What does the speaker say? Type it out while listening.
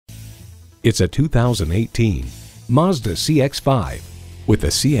It's a 2018 Mazda CX-5. With the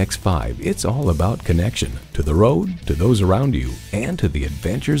CX-5, it's all about connection to the road, to those around you, and to the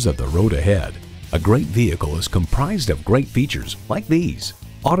adventures of the road ahead. A great vehicle is comprised of great features like these: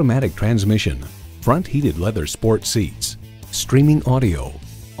 automatic transmission, front heated leather sport seats, streaming audio,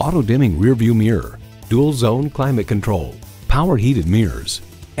 auto-dimming rearview mirror, dual zone climate control, power heated mirrors,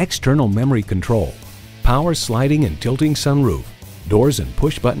 external memory control, power sliding and tilting sunroof, doors and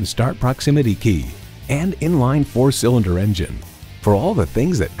push-button start proximity key, and inline 4-cylinder engine. For all the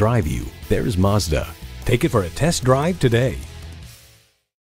things that drive you, there's Mazda. Take it for a test drive today.